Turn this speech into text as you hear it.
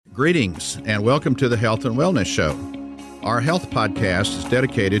Greetings, and welcome to the Health and Wellness Show. Our health podcast is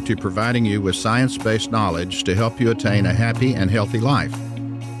dedicated to providing you with science-based knowledge to help you attain a happy and healthy life.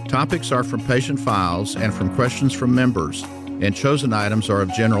 Topics are from patient files and from questions from members, and chosen items are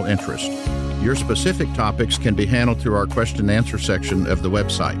of general interest. Your specific topics can be handled through our question and answer section of the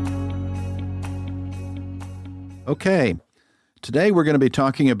website. Okay, today we're going to be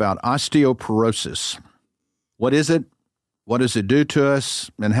talking about osteoporosis. What is it? What does it do to us,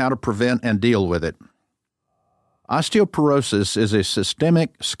 and how to prevent and deal with it? Osteoporosis is a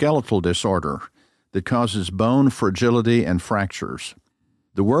systemic skeletal disorder that causes bone fragility and fractures.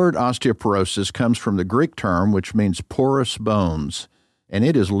 The word osteoporosis comes from the Greek term which means porous bones, and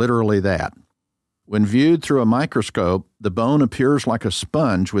it is literally that. When viewed through a microscope, the bone appears like a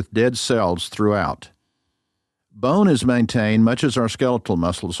sponge with dead cells throughout. Bone is maintained much as our skeletal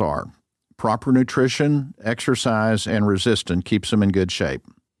muscles are. Proper nutrition, exercise, and resistance keeps them in good shape.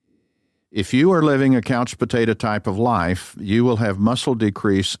 If you are living a couch potato type of life, you will have muscle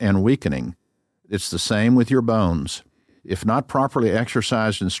decrease and weakening. It's the same with your bones. If not properly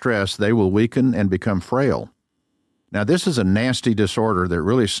exercised and stressed, they will weaken and become frail. Now, this is a nasty disorder that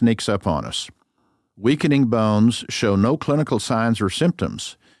really sneaks up on us. Weakening bones show no clinical signs or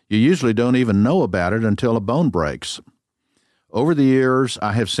symptoms. You usually don't even know about it until a bone breaks. Over the years,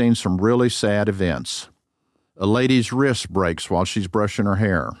 I have seen some really sad events. A lady's wrist breaks while she's brushing her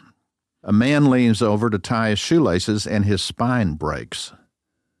hair. A man leans over to tie his shoelaces and his spine breaks.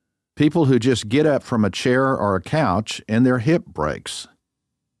 People who just get up from a chair or a couch and their hip breaks.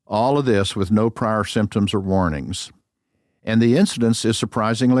 All of this with no prior symptoms or warnings. And the incidence is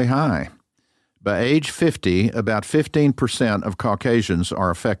surprisingly high. By age 50, about 15% of Caucasians are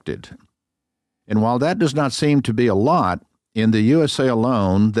affected. And while that does not seem to be a lot, in the USA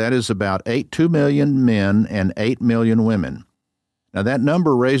alone, that is about 2 million men and 8 million women. Now, that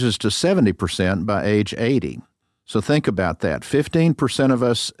number raises to 70% by age 80. So think about that. 15% of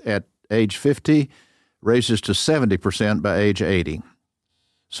us at age 50 raises to 70% by age 80.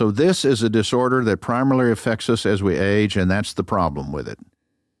 So this is a disorder that primarily affects us as we age, and that's the problem with it.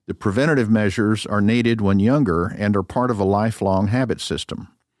 The preventative measures are needed when younger and are part of a lifelong habit system.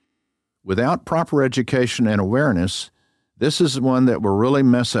 Without proper education and awareness, this is one that will really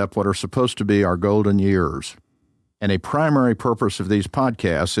mess up what are supposed to be our golden years. And a primary purpose of these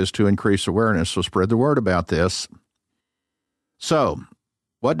podcasts is to increase awareness, so spread the word about this. So,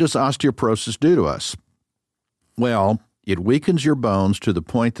 what does osteoporosis do to us? Well, it weakens your bones to the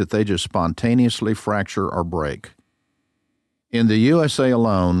point that they just spontaneously fracture or break. In the USA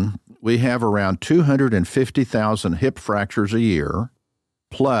alone, we have around 250,000 hip fractures a year,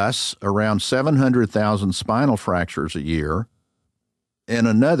 plus around 700,000 spinal fractures a year, and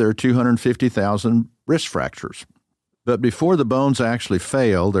another 250,000 wrist fractures. But before the bones actually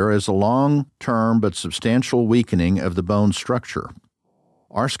fail, there is a long-term but substantial weakening of the bone structure.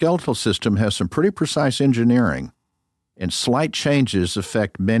 Our skeletal system has some pretty precise engineering, and slight changes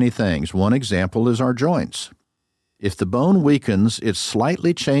affect many things. One example is our joints. If the bone weakens, it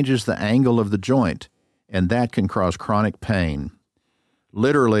slightly changes the angle of the joint, and that can cause chronic pain.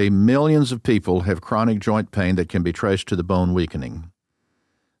 Literally, millions of people have chronic joint pain that can be traced to the bone weakening.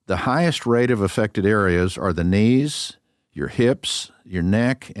 The highest rate of affected areas are the knees, your hips, your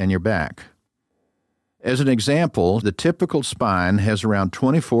neck, and your back. As an example, the typical spine has around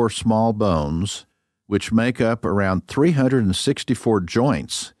 24 small bones, which make up around 364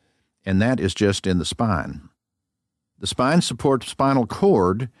 joints, and that is just in the spine. The spine supports spinal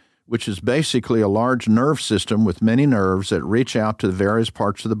cord, which is basically a large nerve system with many nerves that reach out to the various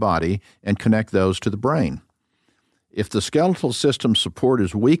parts of the body and connect those to the brain. If the skeletal system support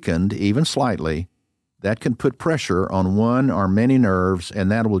is weakened, even slightly, that can put pressure on one or many nerves,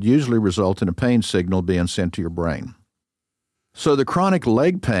 and that will usually result in a pain signal being sent to your brain. So the chronic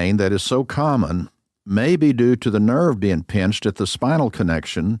leg pain that is so common may be due to the nerve being pinched at the spinal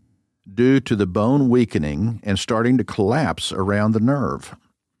connection due to the bone weakening and starting to collapse around the nerve.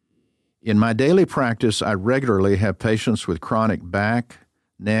 In my daily practice, I regularly have patients with chronic back,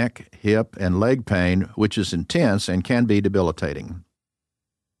 neck, hip, and leg pain, which is intense and can be debilitating.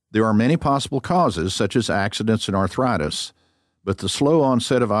 There are many possible causes, such as accidents and arthritis, but the slow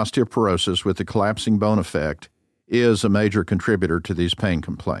onset of osteoporosis with the collapsing bone effect is a major contributor to these pain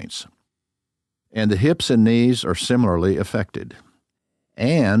complaints. And the hips and knees are similarly affected.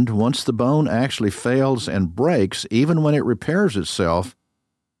 And once the bone actually fails and breaks, even when it repairs itself,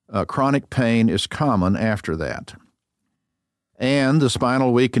 chronic pain is common after that. And the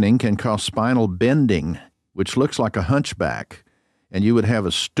spinal weakening can cause spinal bending, which looks like a hunchback, and you would have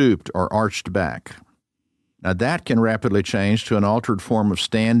a stooped or arched back. Now that can rapidly change to an altered form of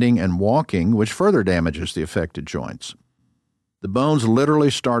standing and walking, which further damages the affected joints. The bones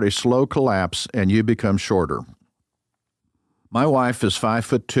literally start a slow collapse and you become shorter. My wife is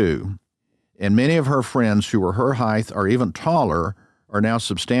 5'2", and many of her friends who were her height or even taller are now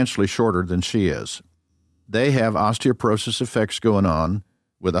substantially shorter than she is. They have osteoporosis effects going on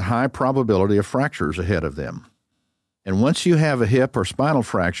with a high probability of fractures ahead of them. And once you have a hip or spinal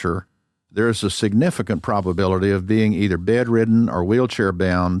fracture, there is a significant probability of being either bedridden or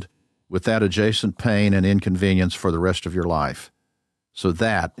wheelchair-bound with that adjacent pain and inconvenience for the rest of your life. So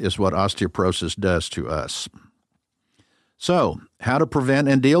that is what osteoporosis does to us. So, how to prevent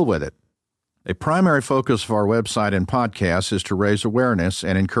and deal with it? A primary focus of our website and podcast is to raise awareness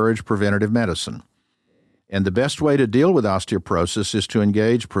and encourage preventative medicine. And the best way to deal with osteoporosis is to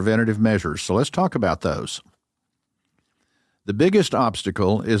engage preventative measures. So let's talk about those. The biggest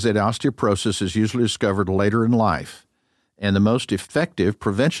obstacle is that osteoporosis is usually discovered later in life, and the most effective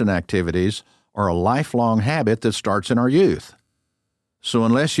prevention activities are a lifelong habit that starts in our youth. So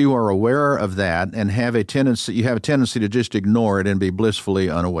unless you are aware of that and you have a tendency to just ignore it and be blissfully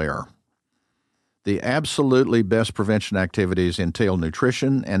unaware. The absolutely best prevention activities entail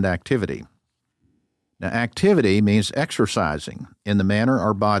nutrition and activity. Now, activity means exercising in the manner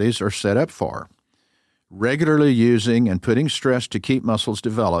our bodies are set up for. Regularly using and putting stress to keep muscles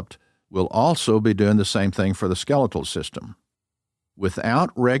developed will also be doing the same thing for the skeletal system. Without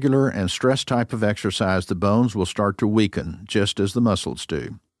regular and stress type of exercise, the bones will start to weaken, just as the muscles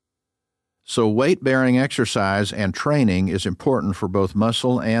do. So weight-bearing exercise and training is important for both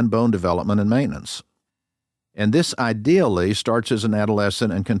muscle and bone development and maintenance. And this ideally starts as an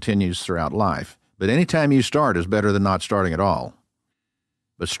adolescent and continues throughout life. But any time you start is better than not starting at all.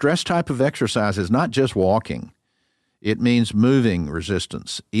 But stress type of exercise is not just walking. It means moving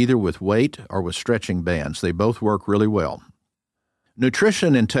resistance, either with weight or with stretching bands. They both work really well.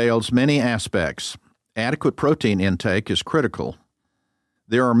 Nutrition entails many aspects. Adequate protein intake is critical.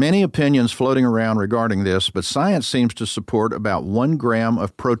 There are many opinions floating around regarding this, but science seems to support about 1 gram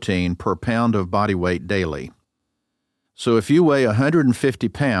of protein per pound of body weight daily. So if you weigh 150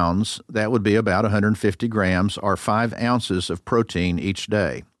 pounds, that would be about 150 grams or 5 ounces of protein each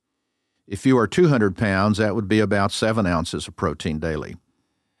day. If you are 200 pounds, that would be about 7 ounces of protein daily.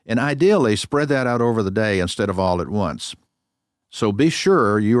 And ideally, spread that out over the day instead of all at once. So be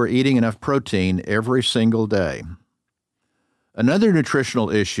sure you are eating enough protein every single day. Another nutritional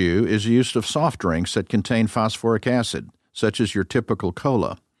issue is the use of soft drinks that contain phosphoric acid, such as your typical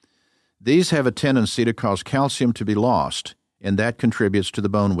cola. These have a tendency to cause calcium to be lost, and that contributes to the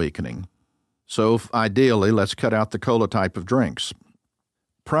bone weakening. So ideally, let's cut out the cola type of drinks.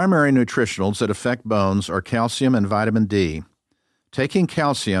 Primary nutritionals that affect bones are calcium and vitamin D. Taking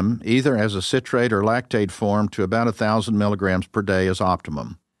calcium, either as a citrate or lactate form, to about 1,000 milligrams per day is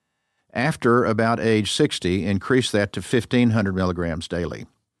optimum. After about age 60, increase that to 1,500 milligrams daily.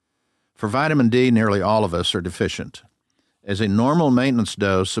 For vitamin D, nearly all of us are deficient. As a normal maintenance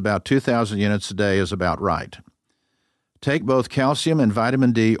dose, about 2,000 units a day is about right. Take both calcium and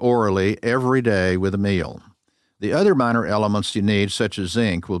vitamin D orally every day with a meal. The other minor elements you need, such as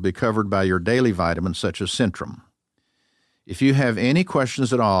zinc, will be covered by your daily vitamins, such as Centrum. If you have any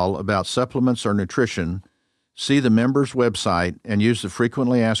questions at all about supplements or nutrition, see the members' website and use the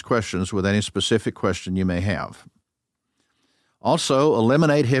frequently asked questions with any specific question you may have. Also,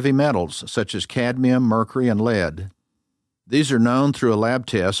 eliminate heavy metals, such as cadmium, mercury, and lead. These are known through a lab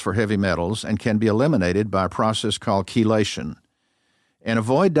test for heavy metals and can be eliminated by a process called chelation. And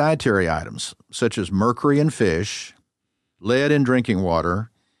avoid dietary items such as mercury in fish, lead in drinking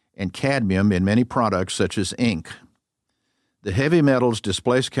water, and cadmium in many products such as ink. The heavy metals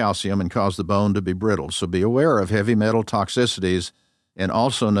displace calcium and cause the bone to be brittle, so be aware of heavy metal toxicities and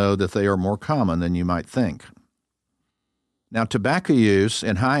also know that they are more common than you might think. Now, tobacco use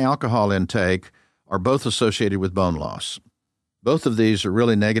and high alcohol intake are both associated with bone loss. Both of these are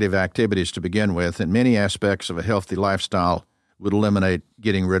really negative activities to begin with, and many aspects of a healthy lifestyle would eliminate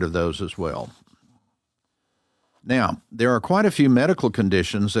getting rid of those as well. Now, there are quite a few medical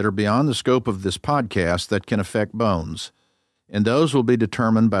conditions that are beyond the scope of this podcast that can affect bones, and those will be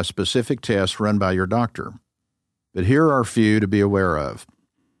determined by specific tests run by your doctor. But here are a few to be aware of.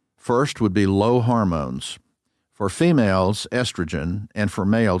 First would be low hormones. For females, estrogen, and for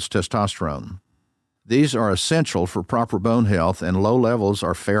males, testosterone. These are essential for proper bone health, and low levels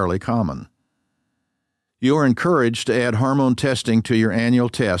are fairly common. You are encouraged to add hormone testing to your annual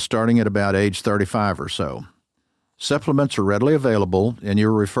test starting at about age 35 or so. Supplements are readily available, and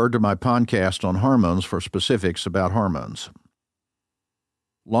you're referred to my podcast on hormones for specifics about hormones.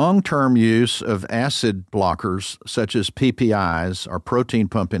 Long-term use of acid blockers, such as PPIs or protein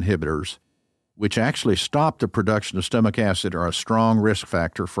pump inhibitors, which actually stop the production of stomach acid, are a strong risk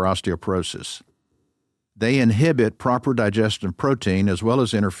factor for osteoporosis. They inhibit proper digestion of protein as well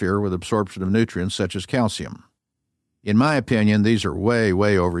as interfere with absorption of nutrients such as calcium. In my opinion, these are way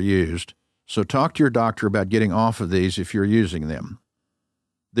overused, so talk to your doctor about getting off of these if you're using them.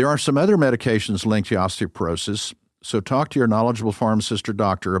 There are some other medications linked to osteoporosis, so talk to your knowledgeable pharmacist or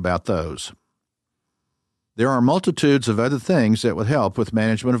doctor about those. There are multitudes of other things that would help with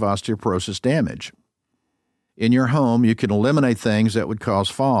management of osteoporosis damage. In your home, you can eliminate things that would cause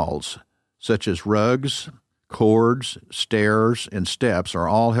falls, such as rugs, cords, stairs, and steps are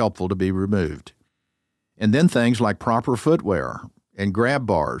all helpful to be removed. And then things like proper footwear and grab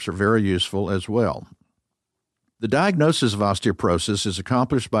bars are very useful as well. The diagnosis of osteoporosis is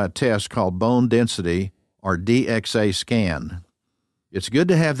accomplished by a test called bone density or DXA scan. It's good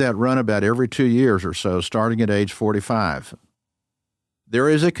to have that run about every 2 years or so, starting at age 45. There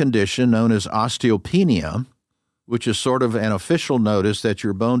is a condition known as osteopenia, which is sort of an official notice that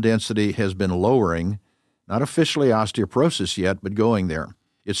your bone density has been lowering, not officially osteoporosis yet, but going there.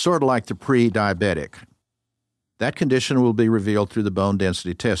 It's sort of like the pre-diabetic. That condition will be revealed through the bone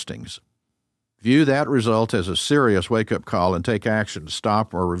density testings. View that result as a serious wake-up call and take action to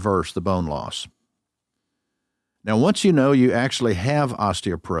stop or reverse the bone loss. Now, once you know you actually have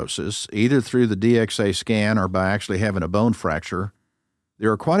osteoporosis, either through the DXA scan or by actually having a bone fracture,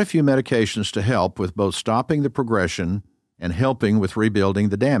 there are quite a few medications to help with both stopping the progression and helping with rebuilding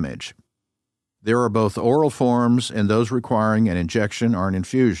the damage. There are both oral forms and those requiring an injection or an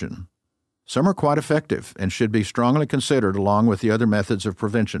infusion. Some are quite effective and should be strongly considered along with the other methods of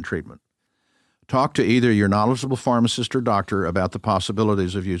prevention treatment. Talk to either your knowledgeable pharmacist or doctor about the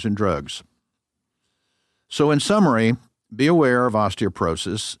possibilities of using drugs. So in summary, be aware of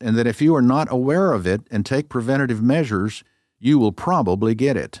osteoporosis, and that if you are not aware of it and take preventative measures, you will probably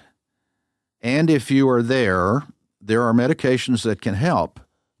get it. And if you are there are medications that can help,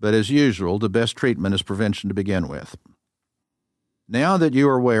 but as usual, the best treatment is prevention to begin with. Now that you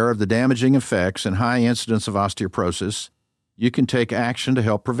are aware of the damaging effects and high incidence of osteoporosis, you can take action to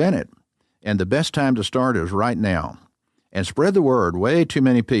help prevent it. And the best time to start is right now. And spread the word. Way too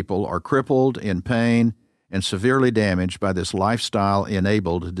many people are crippled, in pain, and severely damaged by this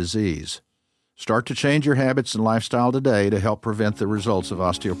lifestyle-enabled disease. Start to change your habits and lifestyle today to help prevent the results of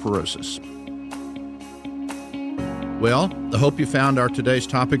osteoporosis. Well, I hope you found our today's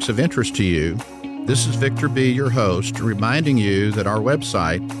topics of interest to you. This is Victor B., your host, reminding you that our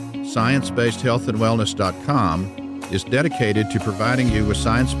website, sciencebasedhealthandwellness.com, is dedicated to providing you with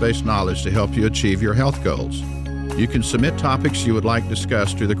science-based knowledge to help you achieve your health goals. You can submit topics you would like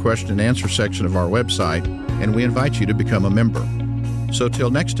discussed through the question and answer section of our website, and we invite you to become a member. So till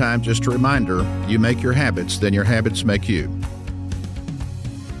next time, just a reminder, you make your habits, then your habits make you.